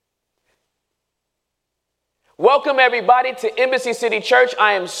Welcome, everybody, to Embassy City Church.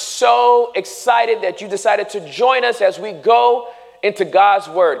 I am so excited that you decided to join us as we go into God's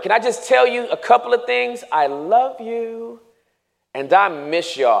Word. Can I just tell you a couple of things? I love you, and I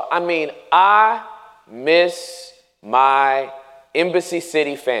miss y'all. I miss my Embassy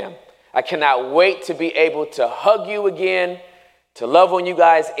City fam. I cannot wait to be able to hug you again, to love on you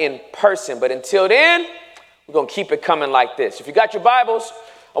guys in person. But until then, we're going to keep it coming like this. If you got your Bibles,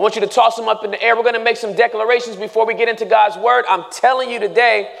 I want you to toss them up in the air. We're going to make some declarations before we get into God's Word. I'm telling you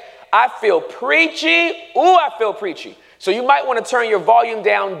today, I feel preachy. Ooh, I feel preachy. So you might want to turn your volume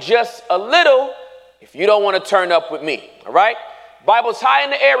down just a little if you don't want to turn up with me, all right? Bible's high in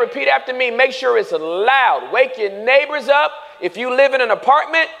the air. Repeat after me. Make sure it's loud. Wake your neighbors up if you live in an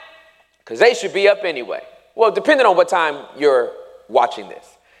apartment, because they should be up anyway. Well, depending on what time you're watching this.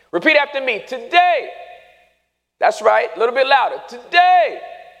 Repeat after me. Today. That's right. A little bit louder. Today.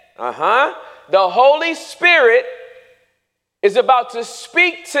 The Holy Spirit is about to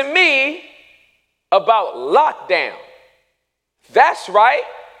speak to me about lockdown. That's right.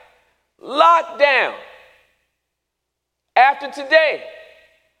 Lockdown. After today,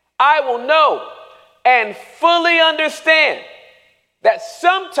 I will know and fully understand that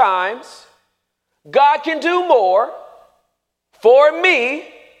sometimes God can do more for me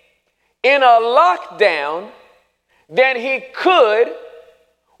in a lockdown than he could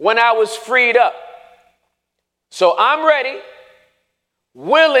when I was freed up. So I'm ready,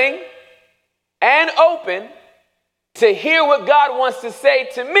 willing, and open to hear what God wants to say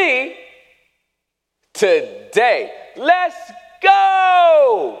to me today. Let's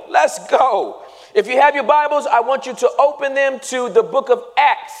go. Let's go. If you have your Bibles, I want you to open them to the book of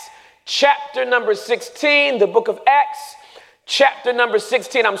Acts, chapter number 16, the book of Acts, chapter number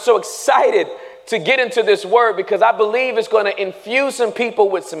 16. I'm so excited to get into this word because I believe it's going to infuse some people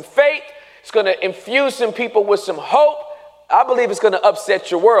with some faith. It's going to infuse some people with some hope. I believe it's going to upset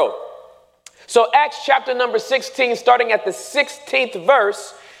your world. So Acts chapter number 16, starting at the 16th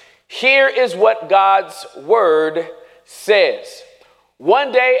verse, here is what God's word says.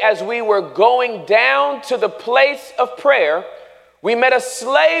 One day as we were going down to the place of prayer, we met a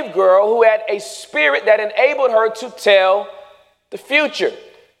slave girl who had a spirit that enabled her to tell the future.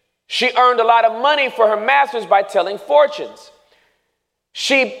 She earned a lot of money for her masters by telling fortunes.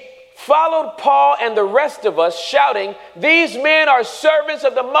 She followed Paul and the rest of us shouting, "These men are servants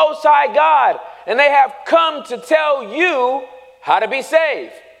of the Most High God, and they have come to tell you how to be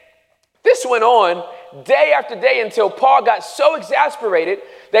saved." This went on day after day until Paul got so exasperated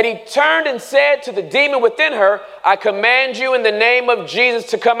that he turned and said to the demon within her, "I command you in the name of Jesus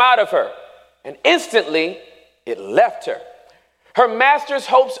to come out of her." And instantly it left her. Her master's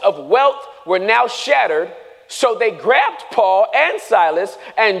hopes of wealth were now shattered, so they grabbed Paul and Silas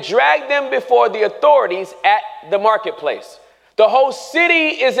and dragged them before the authorities at the marketplace. "The whole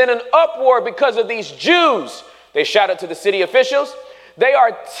city is in an uproar because of these Jews," they shouted to the city officials. "They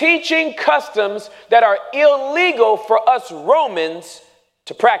are teaching customs that are illegal for us Romans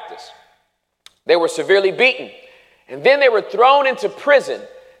to practice." They were severely beaten, and then they were thrown into prison.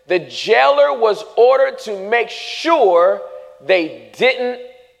 The jailer was ordered to make sure they didn't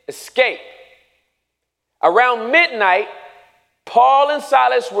escape. Around midnight, Paul and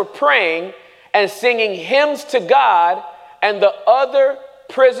Silas were praying and singing hymns to God, and the other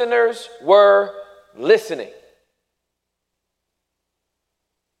prisoners were listening.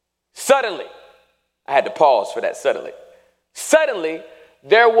 Suddenly, I had to pause for that suddenly. Suddenly,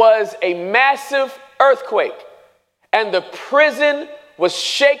 there was a massive earthquake, and the prison was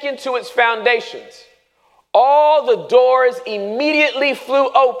shaken to its foundations. All the doors immediately flew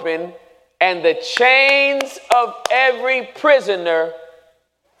open, and the chains of every prisoner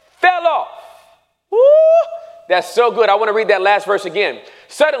fell off. Woo! That's so good. I want to read that last verse again.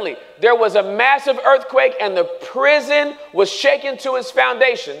 Suddenly, there was a massive earthquake, and the prison was shaken to its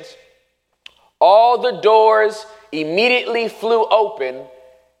foundations. All the doors immediately flew open,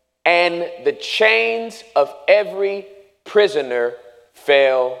 and the chains of every prisoner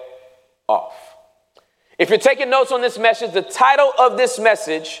fell off. If you're taking notes on this message, the title of this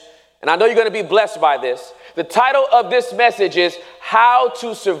message, and I know you're going to be blessed by this, the title of this message is How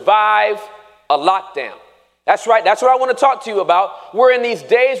to Survive a Lockdown. That's right. That's what I want to talk to you about. We're in these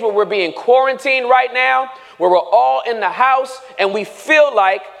days where we're being quarantined right now, where we're all in the house, and we feel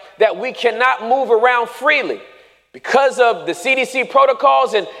like that we cannot move around freely. Because of the CDC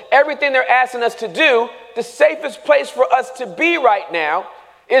protocols and everything they're asking us to do, the safest place for us to be right now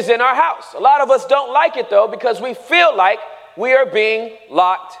is in our house. A lot of us don't like it, though, because we feel like we are being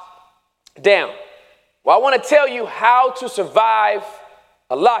locked down. Well, I want to tell you how to survive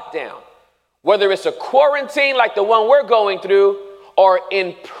a lockdown. whether it's a quarantine like the one we're going through or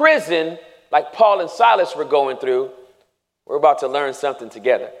in prison like Paul and Silas were going through, we're about to learn something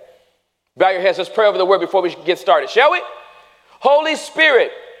together. Bow your heads. Let's pray over the word before we get started, shall we? Holy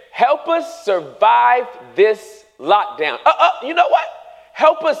Spirit, help us survive this lockdown. You know what?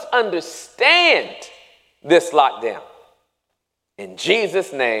 Help us understand this lockdown. In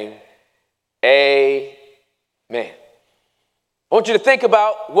Jesus' name, amen. I want you to think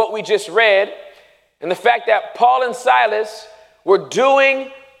about what we just read and the fact that Paul and Silas were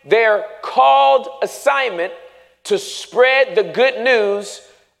doing their called assignment to spread the good news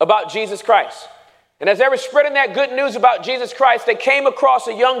about Jesus Christ. And as they were spreading that good news about Jesus Christ, they came across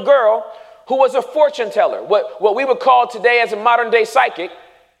a young girl who was a fortune teller, what we would call today as a modern day psychic.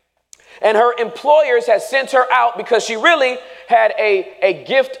 And her employers had sent her out because she really had a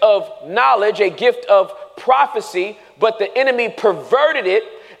gift of knowledge, a gift of prophecy, but the enemy perverted it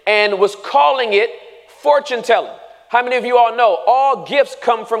and was calling it fortune telling. How many of you all know all gifts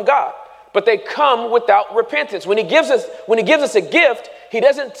come from God, but they come without repentance? When he gives us a gift, he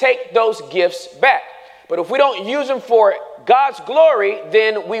doesn't take those gifts back. But if we don't use them for God's glory,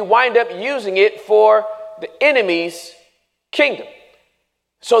 then we wind up using it for the enemy's kingdom.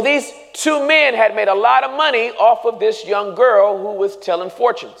 So these two men had made a lot of money off of this young girl who was telling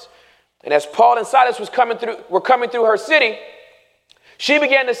fortunes. And as Paul and Silas were coming through her city, she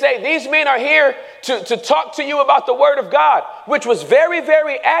began to say, these men are here to talk to you about the word of God, which was very,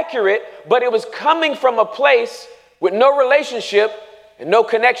 very accurate, but it was coming from a place with no relationship and no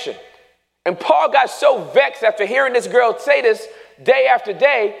connection. And Paul got so vexed after hearing this girl say this day after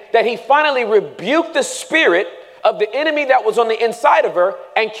day that he finally rebuked the spirit of the enemy that was on the inside of her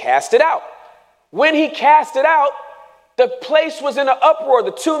and cast it out. When he cast it out, the place was in an uproar.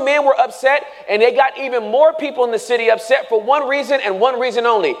 The two men were upset, and they got even more people in the city upset for one reason and one reason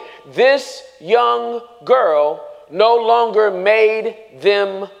only. This young girl no longer made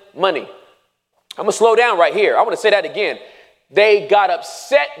them money. I'm going to slow down right here. I want to say that again. They got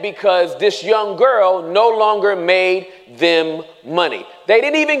upset because this young girl no longer made them money. They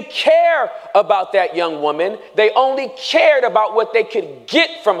didn't even care about that young woman. They only cared about what they could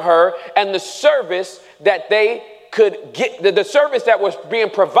get from her and the service that they could get, the service that was being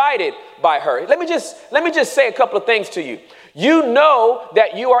provided by her. Let me just say a couple of things to you. You know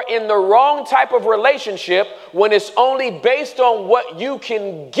that you are in the wrong type of relationship when it's only based on what you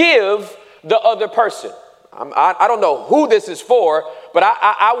can give the other person. I don't know who this is for, but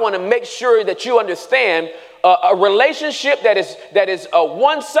I want to make sure that you understand a relationship that is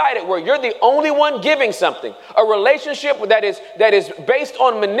one-sided, where you're the only one giving something. A relationship that is based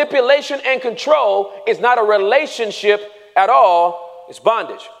on manipulation and control is not a relationship at all. It's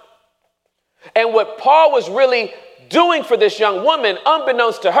bondage. And what Paul was really doing for this young woman,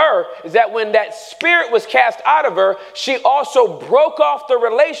 unbeknownst to her, is that when that spirit was cast out of her, she also broke off the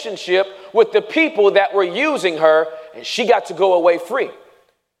relationship with the people that were using her, and she got to go away free.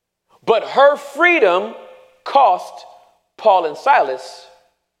 But her freedom cost Paul and Silas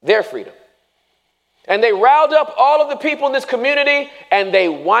their freedom. And they riled up all of the people in this community, and they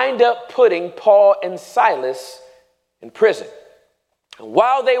wind up putting Paul and Silas in prison. And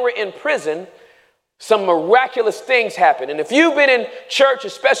while they were in prison, some miraculous things happen. And if you've been in church,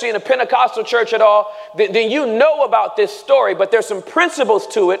 especially in a Pentecostal church at all, then you know about this story. But there's some principles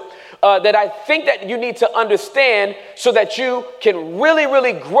to it that I think that you need to understand so that you can really,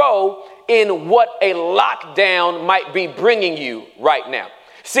 really grow in what a lockdown might be bringing you right now.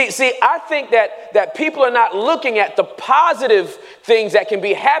 See, I think that people are not looking at the positive things that can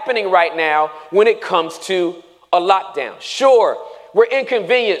be happening right now when it comes to a lockdown. Sure, we're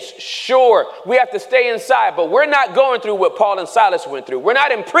inconvenienced. Sure, we have to stay inside, but we're not going through what Paul and Silas went through. We're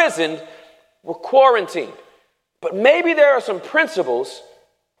not imprisoned. We're quarantined. But maybe there are some principles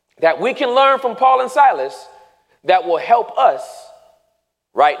that we can learn from Paul and Silas that will help us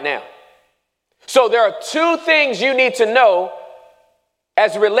right now. So there are two things you need to know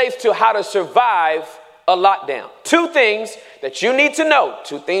as it relates to how to survive a lockdown. Two things that you need to know.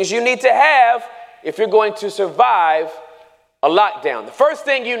 Two things you need to have if you're going to survive a lockdown. The first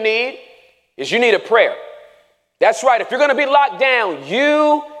thing you need is you need a prayer. That's right. If you're going to be locked down,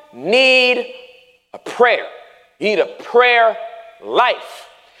 you need a prayer. You need a prayer life.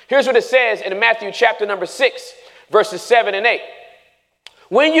 Here's what it says in Matthew chapter number 6, verses 7 and 8.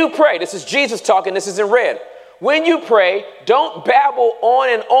 When you pray, this is Jesus talking, this is in red. When you pray, don't babble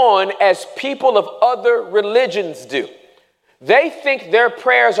on as people of other religions do. They think their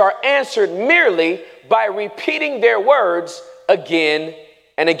prayers are answered merely by repeating their words again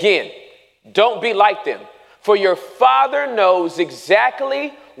and again. Don't be like them, for your Father knows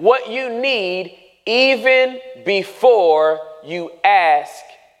exactly what you need even before you ask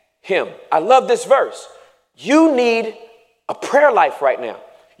him. I love this verse. You need a prayer life right now.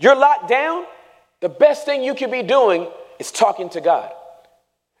 You're locked down. The best thing you can be doing is talking to God.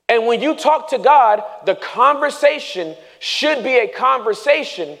 And when you talk to God, the conversation should be a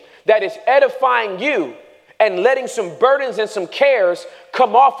conversation that is edifying you and letting some burdens and some cares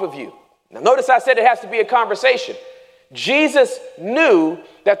come off of you. Now, notice I said it has to be a conversation. Jesus knew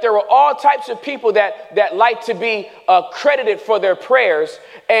that there were all types of people that like to be credited for their prayers.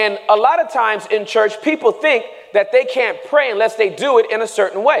 And a lot of times in church, people think that they can't pray unless they do it in a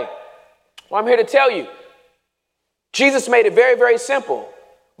certain way. Well, I'm here to tell you, Jesus made it very, very simple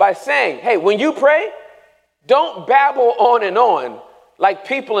by saying, hey, when you pray, don't babble on and on like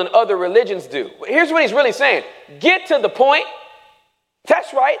people in other religions do. Here's what he's really saying. Get to the point.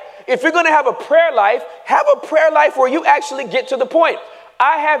 That's right. If you're going to have a prayer life where you actually get to the point.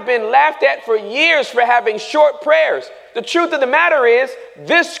 I have been laughed at for years for having short prayers. The truth of the matter is,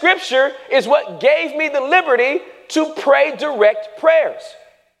 this scripture is what gave me the liberty to pray direct prayers.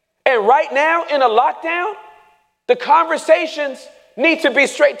 And right now in a lockdown, the conversations need to be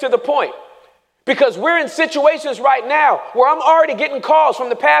straight to the point. Because we're in situations right now where I'm already getting calls from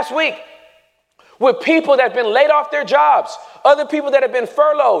the past week with people that have been laid off their jobs, other people that have been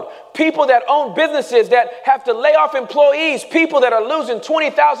furloughed, people that own businesses that have to lay off employees, people that are losing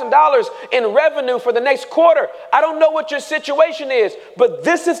 $20,000 in revenue for the next quarter. I don't know what your situation is, but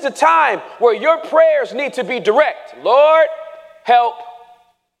this is the time where your prayers need to be direct. Lord, help.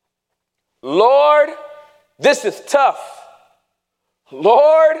 Lord, this is tough.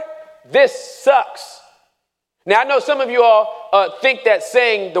 Lord, this sucks. Now, I know some of you all think that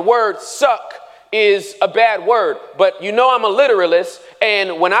saying the word suck is a bad word, but you know I'm a literalist,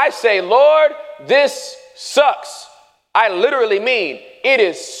 and when I say, Lord, this sucks, I literally mean it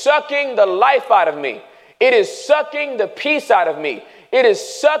is sucking the life out of me. It is sucking the peace out of me. It is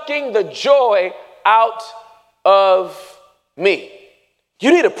sucking the joy out of me.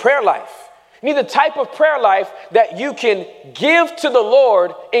 You need a prayer life. You need the type of prayer life that you can give to the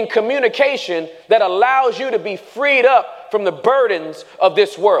Lord in communication that allows you to be freed up from the burdens of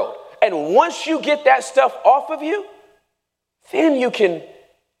this world. And once you get that stuff off of you, then you can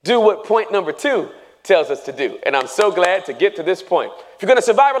do what point number 2 tells us to do. And I'm so glad to get to this point. If you're going to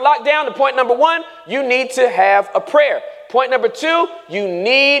survive a lockdown, the point number 1, you need to have a prayer. Point number 2, you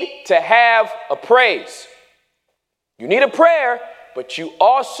need to have a praise. You need a prayer, but you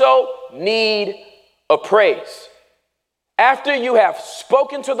also need a praise. After you have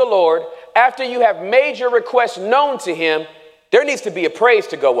spoken to the Lord, after you have made your request known to him, there needs to be a praise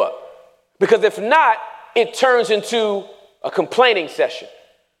to go up. Because if not, it turns into a complaining session.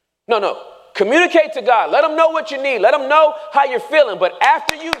 No. Communicate to God. Let him know what you need. Let him know how you're feeling. But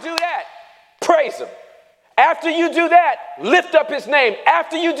after you do that, praise him. After you do that, lift up his name.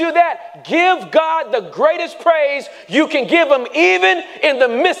 After you do that, give God the greatest praise you can give him, even in the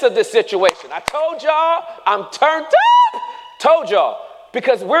midst of this situation. I told y'all, I'm turned up. Told y'all.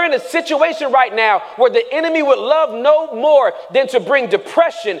 Because we're in a situation right now where the enemy would love no more than to bring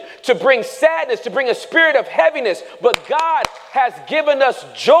depression, to bring sadness, to bring a spirit of heaviness. But God has given us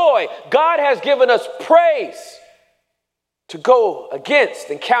joy. God has given us praise to go against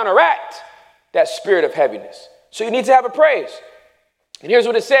and counteract that spirit of heaviness. So you need to have a praise. And here's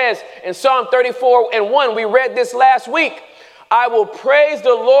what it says in Psalm 34:1. We read this last week. I will praise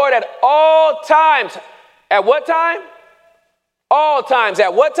the Lord at all times. At what time? All times.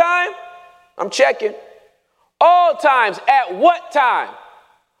 At what time? I'm checking. All times. At what time?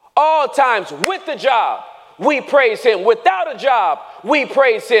 All times. With a job, we praise him. Without a job, we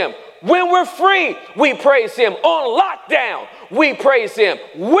praise him. When we're free, we praise him. On lockdown, we praise him.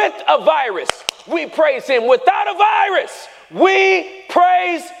 With a virus, we praise him. Without a virus, we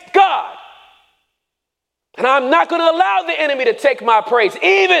praise God. And I'm not going to allow the enemy to take my praise.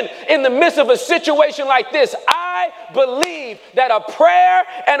 Even in the midst of a situation like this, I believe that a prayer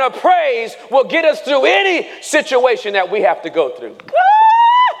and a praise will get us through any situation that we have to go through.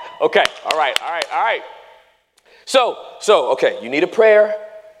 Okay, all right. So, okay, you need a prayer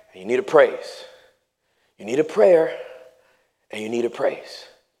and you need a praise. You need a prayer and you need a praise.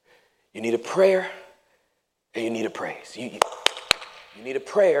 You need a prayer and you need a praise. You need a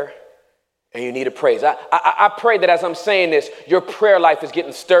prayer and you need to praise. I pray that as I'm saying this, your prayer life is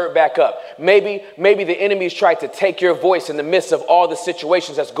getting stirred back up. Maybe the enemy's tried to take your voice in the midst of all the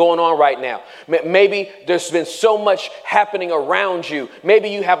situations that's going on right now. Maybe there's been so much happening around you. Maybe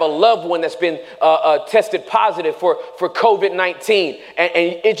you have a loved one that's been tested positive for COVID-19, and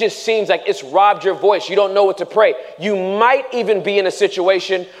it just seems like it's robbed your voice. You don't know what to pray. You might even be in a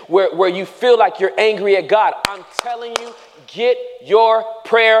situation where you feel like you're angry at God. I'm telling you, get your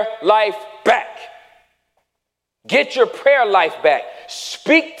prayer life back. Get your prayer life back.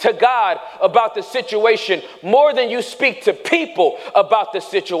 Speak to God about the situation more than you speak to people about the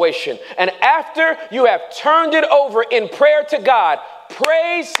situation. And after you have turned it over in prayer to God,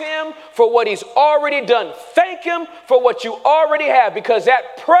 praise him for what he's already done. Thank him for what you already have, because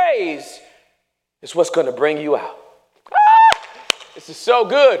that praise is what's going to bring you out. This is so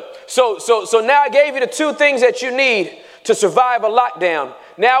good. So now I gave you the 2 things that you need to survive a lockdown.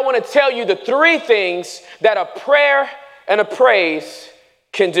 Now I want to tell you the 3 things that a prayer and a praise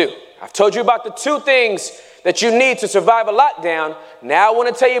can do. I've told you about the 2 things that you need to survive a lockdown. Now I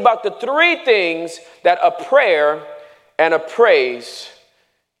want to tell you about the 3 things that a prayer and a praise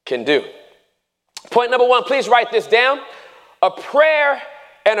can do. Point number 1, please write this down. A prayer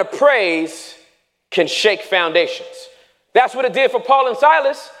and a praise can shake foundations. That's what it did for Paul and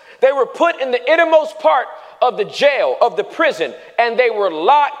Silas. They were put in the innermost part of the jail, of the prison, and they were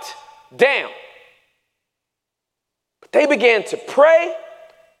locked down. But they began to pray,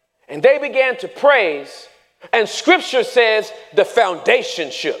 and they began to praise, and scripture says the foundation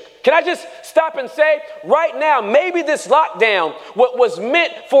shook. Can I just stop and say, right now, maybe this lockdown, what was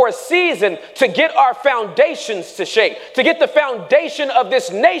meant for a season to get our foundations to shake, to get the foundation of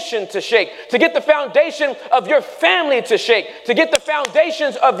this nation to shake, to get the foundation of your family to shake, to get the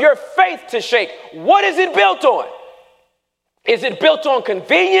foundations of your faith to shake. What is it built on? Is it built on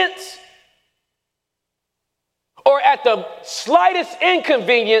convenience? Or at the slightest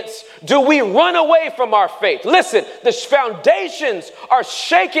inconvenience, do we run away from our faith? Listen, the foundations are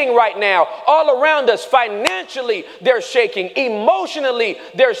shaking right now all around us. Financially, they're shaking. Emotionally,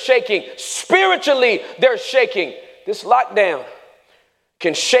 they're shaking. Spiritually, they're shaking. This lockdown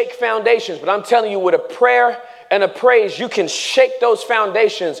can shake foundations, but I'm telling you, with a prayer and a praise, you can shake those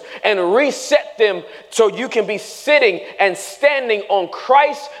foundations and reset them so you can be sitting and standing on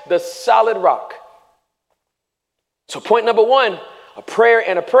Christ, the solid rock. So point number 1, a prayer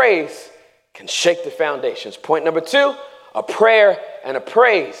and a praise can shake the foundations. Point number 2, a prayer and a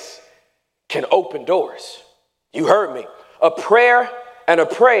praise can open doors. You heard me. A prayer and a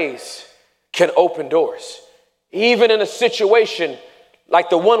praise can open doors. Even in a situation like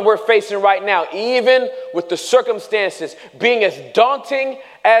the one we're facing right now, even with the circumstances being as daunting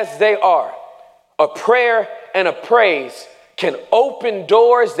as they are, a prayer and a praise can open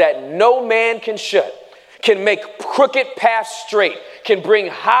doors that no man can shut, can make crooked paths straight, can bring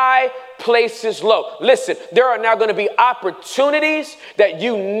high places low. Listen, there are now going to be opportunities that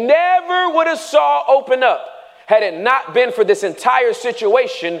you never would have saw open up had it not been for this entire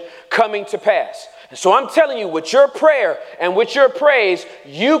situation coming to pass. And so I'm telling you, with your prayer and with your praise,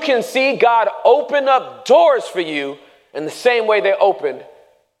 you can see God open up doors for you in the same way they opened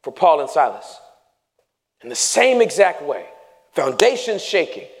for Paul and Silas. In the same exact way. Foundations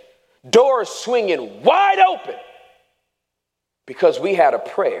shaking. Doors swinging wide open because we had a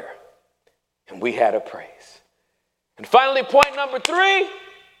prayer and we had a praise. And finally, point number 3,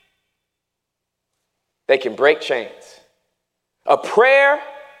 they can break chains. A prayer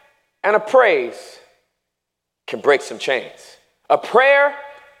and a praise can break some chains. A prayer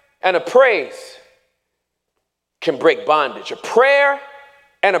and a praise can break bondage. A prayer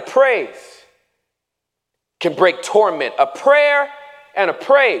and a praise can break torment. A prayer and a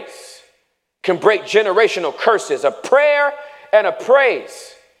praise can break generational curses. A prayer and a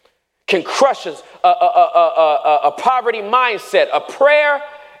praise can crush a poverty mindset. A prayer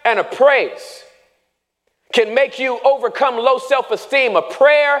and a praise can make you overcome low self-esteem. A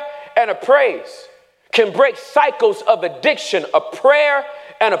prayer and a praise can break cycles of addiction. A prayer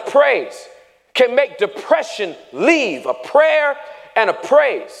and a praise can make depression leave. A prayer and a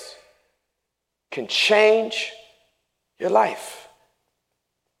praise can change your life.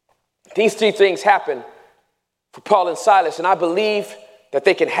 These 3 things happen for Paul and Silas, and I believe that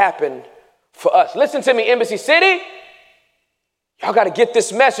they can happen for us. Listen to me, Embassy City. Y'all got to get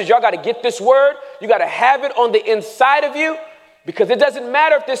this message. Y'all got to get this word. You got to have it on the inside of you, because it doesn't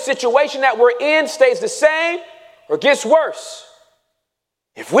matter if this situation that we're in stays the same or gets worse.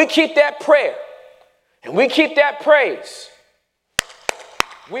 If we keep that prayer and we keep that praise,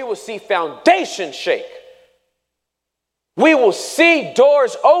 we will see foundations shake. We will see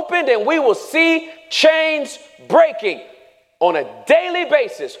doors opened and we will see chains breaking on a daily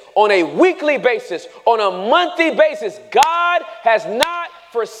basis, on a weekly basis, on a monthly basis. God has not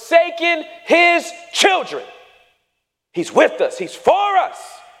forsaken his children. He's with us. He's for us.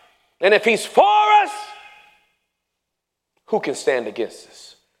 And if he's for us, who can stand against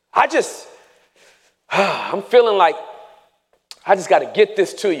us? I'm feeling like I just got to get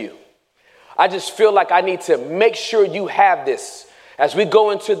this to you. I just feel like I need to make sure you have this as we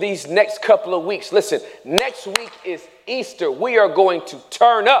go into these next couple of weeks. Listen, next week is Easter. We are going to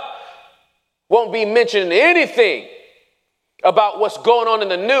turn up. Won't be mentioning anything about what's going on in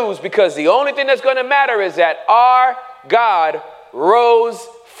the news, because the only thing that's going to matter is that our God rose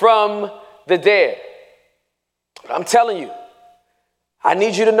from the dead. But I'm telling you, I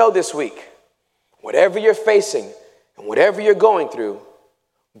need you to know this week, whatever you're facing and whatever you're going through,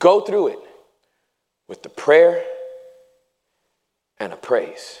 go through it with the prayer and a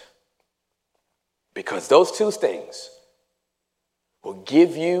praise. Because those two things will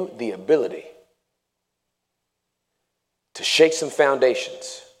give you the ability to shake some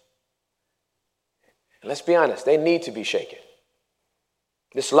foundations. And let's be honest, they need to be shaken.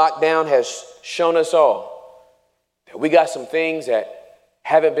 This lockdown has shown us all that we got some things that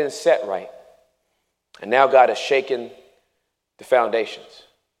haven't been set right. And now God has shaken the foundations.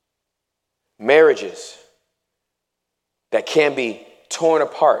 Marriages that can be torn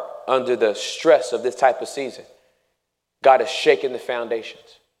apart under the stress of this type of season. God has shaken the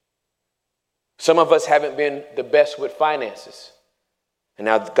foundations. Some of us haven't been the best with finances. And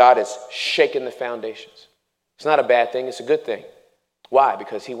now God has shaken the foundations. It's not a bad thing. It's a good thing. Why?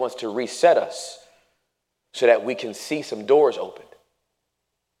 Because he wants to reset us so that we can see some doors opened.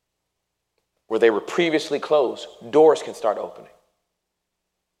 Where they were previously closed, doors can start opening.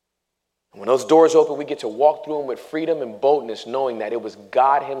 And when those doors open, we get to walk through them with freedom and boldness, knowing that it was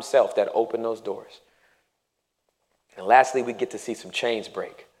God himself that opened those doors. And lastly, we get to see some chains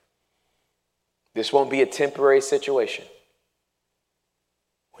break. This won't be a temporary situation.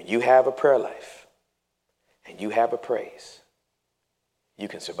 When you have a prayer life and you have a praise, you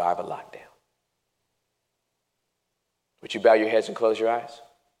can survive a lockdown. Would you bow your heads and close your eyes?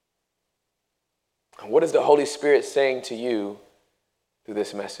 And what is the Holy Spirit saying to you through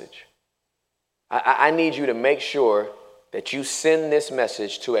this message? I need you to make sure that you send this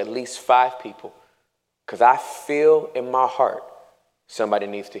message to at least 5 people, because I feel in my heart somebody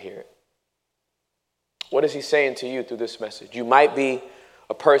needs to hear it. What is he saying to you through this message? You might be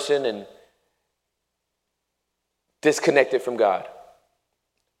a person and disconnected from God.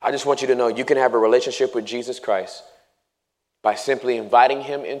 I just want you to know you can have a relationship with Jesus Christ by simply inviting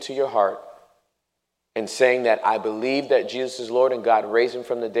him into your heart and saying that I believe that Jesus is Lord and God raised him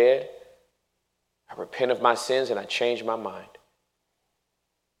from the dead. I repent of my sins and I change my mind.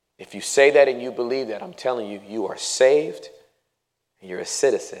 If you say that and you believe that, I'm telling you, you are saved and you're a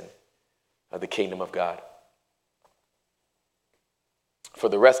citizen of the kingdom of God. For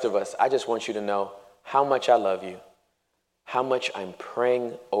the rest of us, I just want you to know how much I love you, how much I'm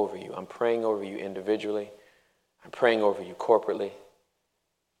praying over you. I'm praying over you individually. I'm praying over you corporately.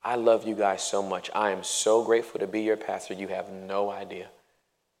 I love you guys so much. I am so grateful to be your pastor. You have no idea.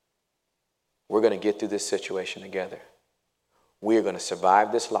 We're going to get through this situation together. We are going to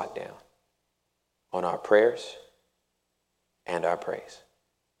survive this lockdown on our prayers and our praise.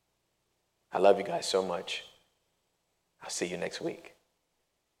 I love you guys so much. I'll see you next week.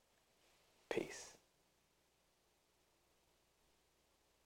 Peace.